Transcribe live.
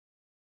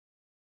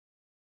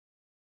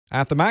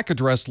At the MAC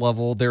address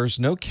level, there's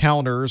no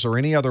counters or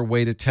any other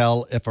way to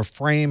tell if a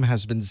frame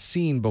has been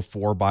seen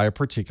before by a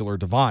particular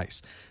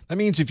device. That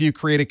means if you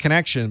create a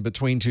connection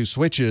between two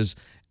switches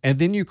and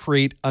then you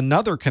create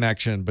another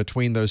connection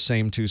between those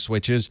same two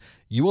switches,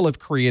 you will have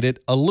created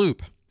a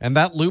loop. And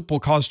that loop will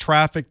cause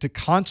traffic to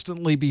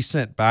constantly be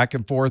sent back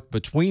and forth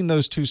between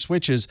those two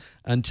switches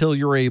until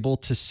you're able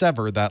to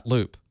sever that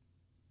loop.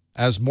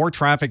 As more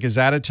traffic is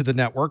added to the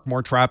network,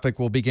 more traffic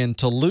will begin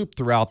to loop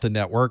throughout the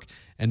network,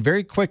 and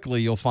very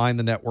quickly you'll find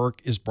the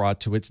network is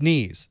brought to its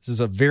knees. This is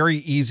a very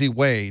easy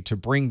way to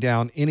bring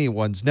down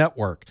anyone's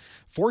network.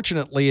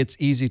 Fortunately, it's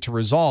easy to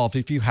resolve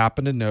if you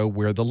happen to know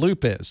where the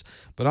loop is.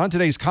 But on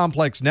today's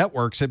complex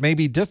networks, it may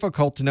be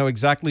difficult to know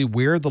exactly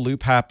where the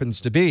loop happens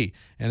to be,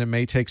 and it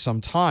may take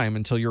some time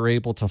until you're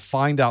able to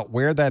find out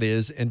where that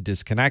is and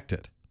disconnect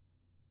it.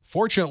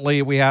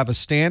 Fortunately, we have a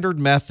standard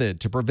method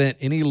to prevent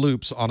any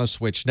loops on a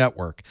switch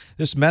network.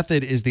 This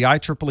method is the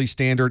IEEE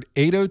standard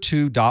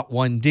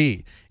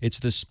 802.1d. It's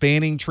the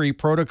spanning tree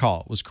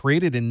protocol. It was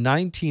created in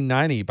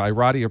 1990 by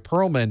Radia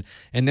Perlman,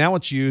 and now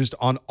it's used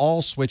on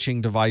all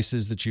switching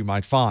devices that you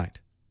might find.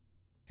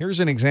 Here's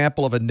an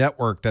example of a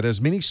network that has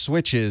many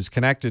switches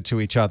connected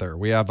to each other.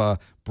 We have a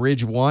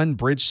bridge 1,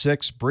 bridge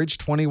 6, bridge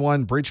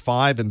 21, bridge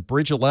 5, and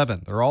bridge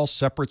 11. They're all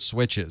separate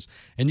switches.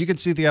 And you can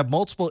see they have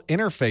multiple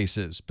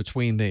interfaces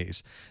between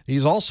these.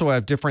 These also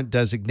have different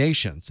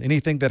designations.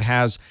 Anything that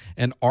has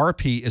an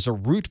RP is a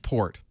root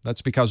port.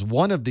 That's because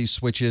one of these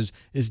switches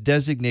is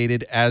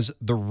designated as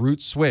the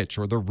root switch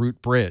or the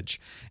root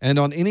bridge. And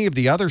on any of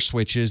the other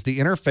switches, the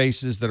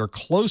interfaces that are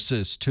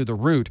closest to the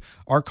root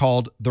are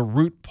called the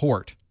root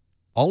port.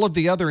 All of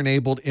the other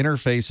enabled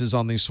interfaces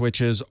on these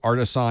switches are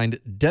assigned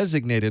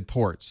designated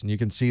ports, and you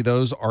can see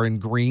those are in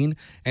green,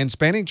 and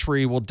Spanning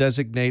Tree will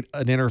designate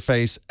an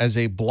interface as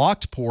a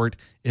blocked port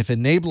if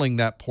enabling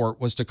that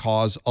port was to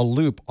cause a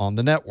loop on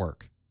the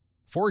network.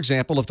 For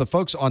example, if the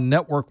folks on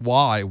network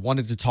Y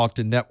wanted to talk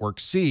to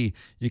network C,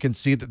 you can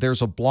see that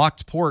there's a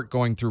blocked port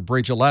going through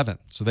bridge 11.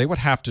 So they would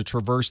have to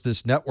traverse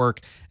this network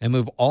and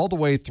move all the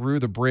way through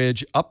the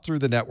bridge, up through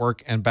the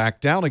network, and back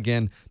down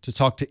again to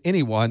talk to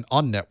anyone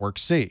on network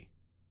C.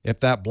 If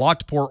that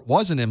blocked port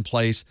wasn't in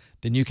place,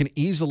 then you can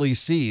easily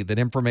see that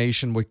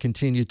information would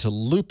continue to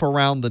loop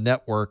around the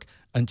network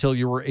until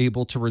you were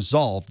able to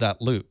resolve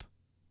that loop.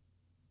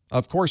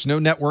 Of course, no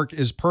network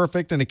is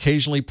perfect and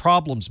occasionally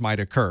problems might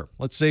occur.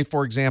 Let's say,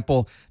 for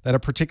example, that a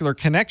particular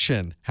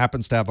connection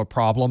happens to have a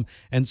problem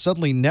and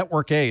suddenly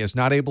network A is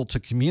not able to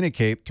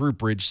communicate through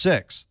bridge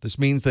 6. This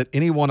means that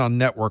anyone on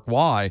network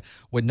Y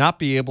would not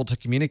be able to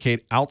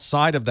communicate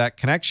outside of that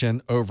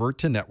connection over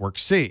to network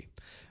C.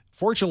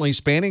 Fortunately,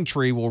 Spanning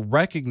Tree will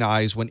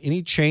recognize when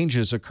any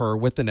changes occur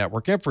with the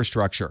network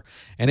infrastructure,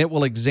 and it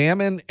will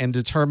examine and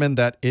determine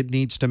that it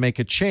needs to make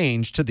a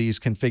change to these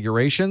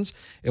configurations.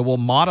 It will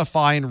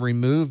modify and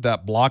remove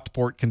that blocked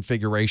port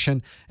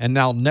configuration, and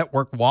now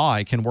Network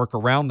Y can work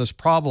around this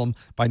problem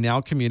by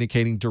now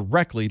communicating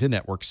directly to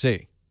Network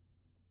C.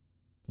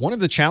 One of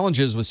the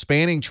challenges with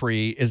Spanning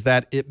Tree is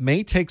that it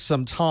may take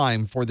some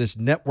time for this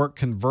network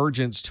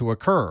convergence to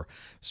occur.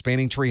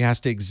 Spanning Tree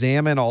has to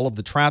examine all of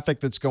the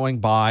traffic that's going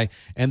by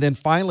and then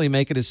finally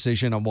make a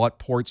decision on what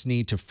ports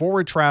need to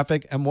forward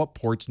traffic and what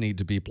ports need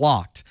to be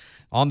blocked.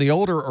 On the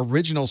older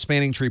original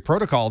Spanning Tree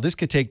protocol, this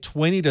could take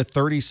 20 to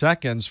 30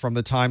 seconds from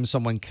the time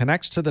someone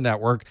connects to the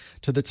network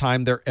to the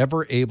time they're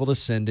ever able to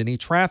send any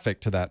traffic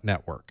to that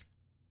network.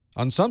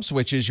 On some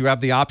switches, you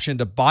have the option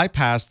to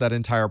bypass that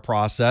entire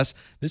process.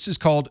 This is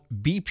called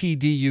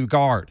BPDU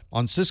guard.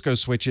 On Cisco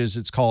switches,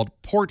 it's called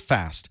port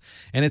fast,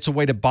 and it's a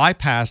way to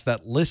bypass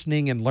that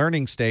listening and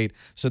learning state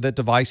so that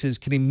devices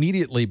can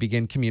immediately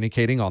begin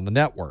communicating on the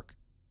network.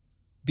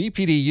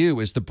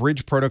 BPDU is the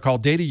Bridge Protocol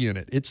Data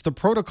Unit. It's the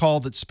protocol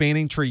that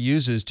Spanning Tree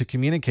uses to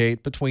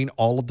communicate between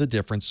all of the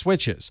different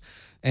switches.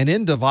 An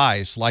end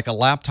device, like a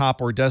laptop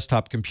or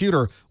desktop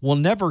computer, will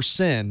never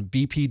send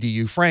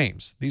BPDU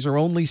frames. These are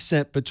only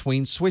sent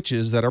between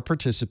switches that are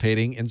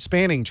participating in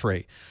Spanning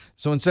Tree.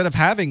 So instead of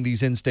having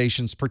these end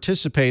stations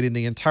participate in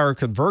the entire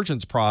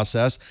convergence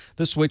process,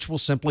 the switch will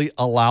simply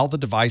allow the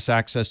device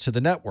access to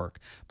the network.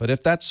 But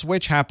if that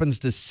switch happens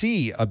to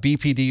see a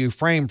BPDU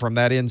frame from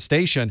that end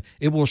station,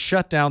 it will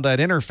shut down that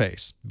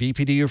interface.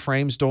 BPDU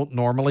frames don't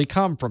normally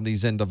come from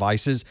these end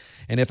devices,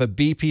 and if a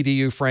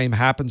BPDU frame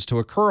happens to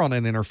occur on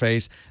an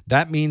interface,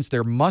 that means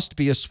there must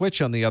be a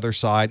switch on the other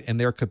side and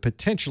there could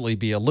potentially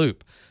be a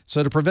loop.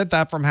 So to prevent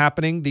that from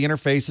happening, the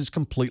interface is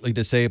completely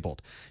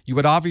disabled. You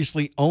would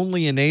obviously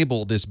only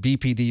enable this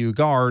BPDU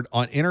guard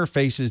on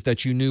interfaces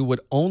that you knew would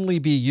only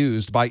be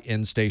used by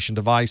end station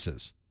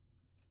devices.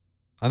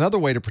 Another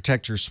way to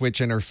protect your switch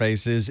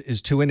interfaces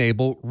is to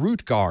enable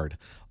root guard.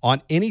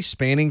 On any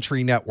spanning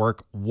tree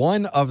network,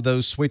 one of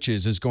those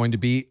switches is going to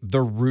be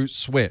the root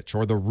switch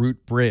or the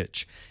root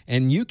bridge.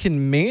 And you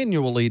can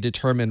manually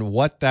determine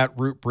what that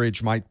root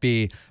bridge might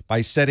be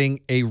by setting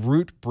a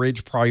root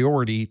bridge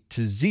priority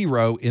to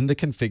 0 in the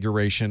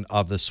configuration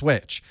of the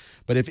switch.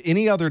 But if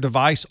any other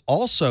device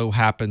also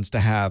happens to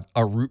have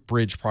a root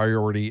bridge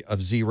priority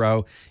of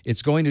 0,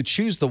 it's going to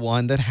choose the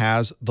one that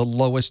has the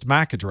lowest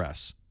MAC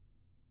address.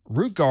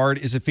 Root guard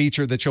is a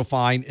feature that you'll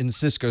find in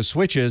Cisco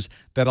switches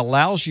that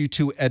allows you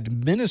to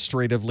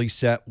administratively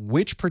set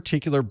which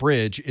particular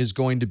bridge is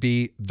going to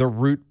be the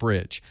root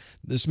bridge.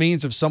 This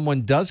means if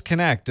someone does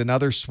connect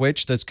another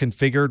switch that's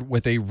configured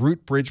with a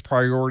root bridge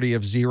priority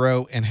of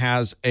 0 and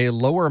has a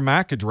lower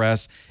MAC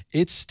address,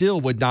 it still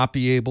would not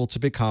be able to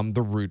become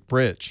the root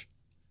bridge.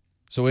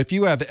 So if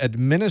you have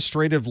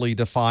administratively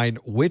defined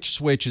which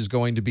switch is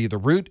going to be the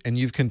root and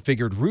you've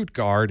configured root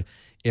guard,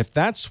 if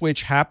that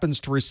switch happens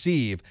to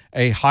receive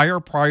a higher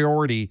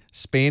priority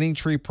spanning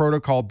tree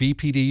protocol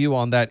BPDU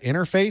on that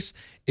interface,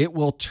 it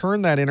will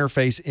turn that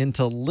interface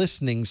into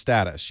listening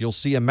status. You'll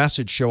see a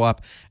message show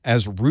up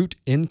as root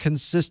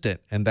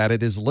inconsistent and that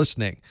it is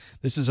listening.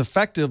 This is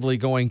effectively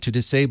going to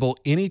disable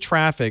any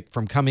traffic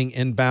from coming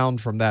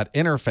inbound from that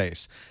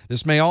interface.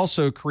 This may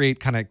also create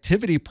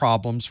connectivity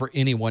problems for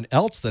anyone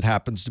else that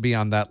happens to be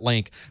on that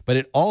link, but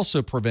it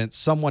also prevents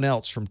someone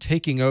else from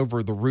taking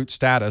over the root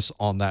status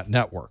on that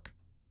network.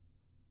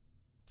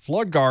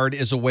 Flood guard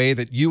is a way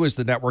that you as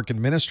the network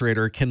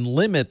administrator can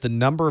limit the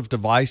number of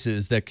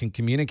devices that can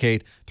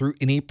communicate through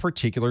any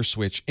particular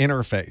switch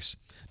interface.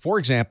 For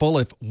example,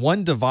 if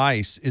one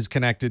device is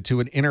connected to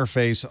an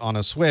interface on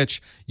a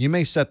switch, you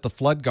may set the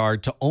flood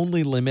guard to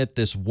only limit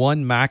this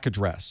one MAC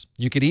address.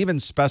 You could even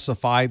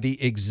specify the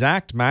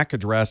exact MAC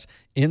address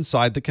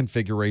inside the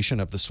configuration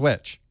of the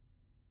switch.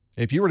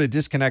 If you were to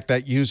disconnect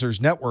that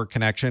user's network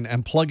connection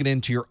and plug it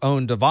into your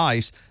own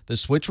device, the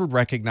switch would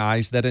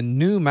recognize that a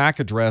new MAC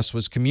address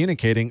was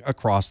communicating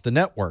across the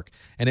network,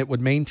 and it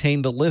would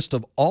maintain the list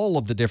of all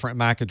of the different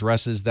MAC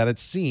addresses that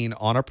it's seen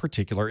on a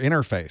particular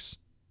interface.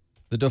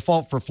 The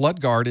default for flood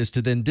guard is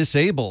to then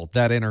disable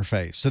that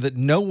interface so that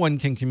no one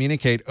can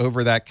communicate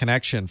over that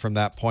connection from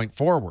that point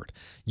forward.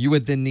 You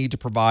would then need to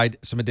provide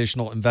some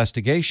additional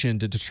investigation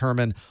to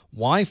determine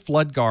why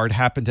flood guard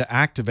happened to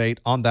activate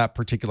on that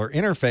particular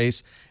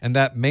interface, and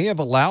that may have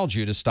allowed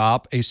you to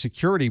stop a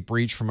security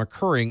breach from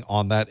occurring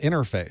on that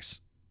interface.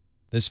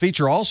 This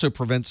feature also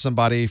prevents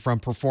somebody from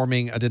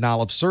performing a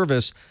denial of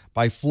service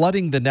by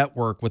flooding the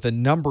network with a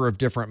number of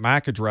different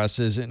MAC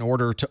addresses in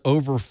order to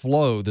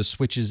overflow the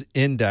switch's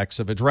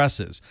index of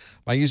addresses.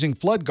 By using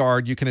flood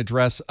guard, you can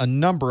address a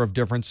number of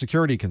different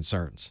security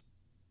concerns.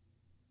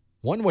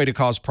 One way to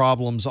cause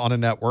problems on a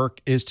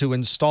network is to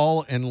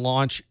install and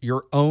launch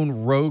your own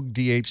rogue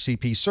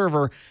DHCP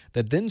server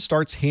that then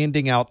starts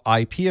handing out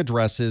IP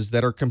addresses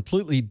that are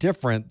completely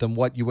different than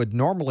what you would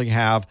normally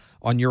have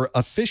on your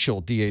official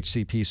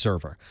DHCP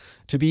server.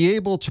 To be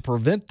able to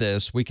prevent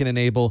this, we can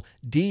enable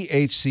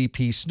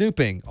DHCP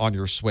snooping on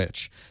your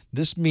switch.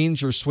 This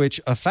means your switch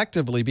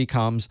effectively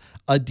becomes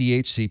a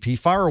DHCP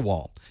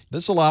firewall.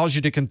 This allows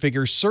you to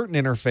configure certain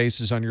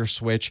interfaces on your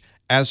switch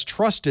as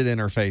trusted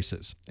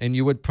interfaces, and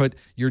you would put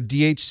your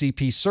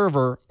DHCP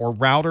server or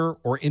router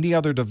or any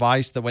other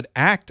device that would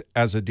act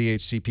as a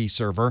DHCP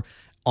server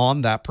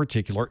on that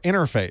particular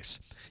interface.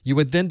 You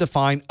would then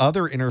define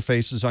other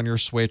interfaces on your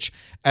switch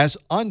as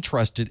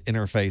untrusted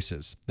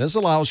interfaces. This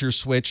allows your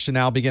switch to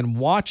now begin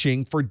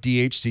watching for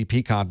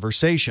DHCP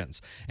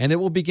conversations, and it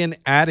will begin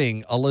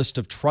adding a list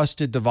of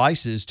trusted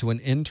devices to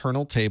an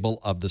internal table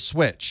of the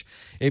switch.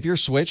 If your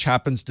switch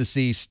happens to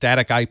see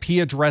static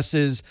IP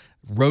addresses,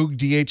 rogue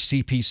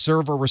DHCP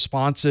server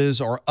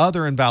responses, or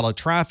other invalid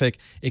traffic,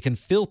 it can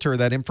filter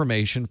that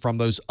information from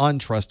those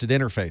untrusted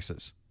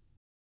interfaces.